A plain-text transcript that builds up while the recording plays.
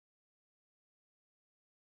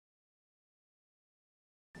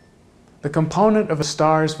The component of a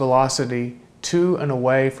star's velocity to and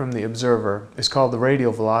away from the observer is called the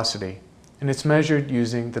radial velocity, and it's measured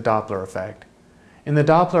using the Doppler effect. In the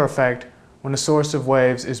Doppler effect, when a source of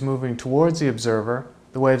waves is moving towards the observer,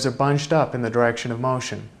 the waves are bunched up in the direction of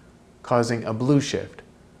motion, causing a blue shift.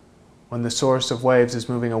 When the source of waves is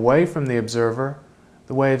moving away from the observer,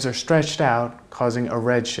 the waves are stretched out, causing a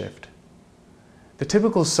redshift. The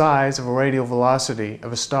typical size of a radial velocity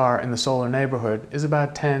of a star in the solar neighborhood is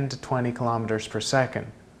about 10 to 20 kilometers per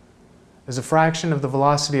second. As a fraction of the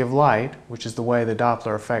velocity of light, which is the way the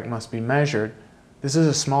Doppler effect must be measured, this is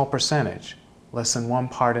a small percentage, less than 1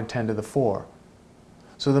 part in 10 to the 4.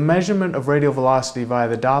 So the measurement of radial velocity via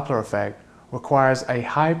the Doppler effect requires a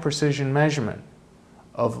high precision measurement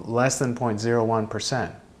of less than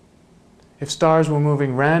 0.01%. If stars were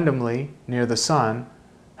moving randomly near the Sun,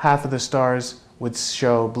 half of the stars would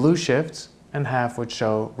show blue shifts and half would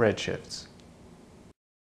show red shifts.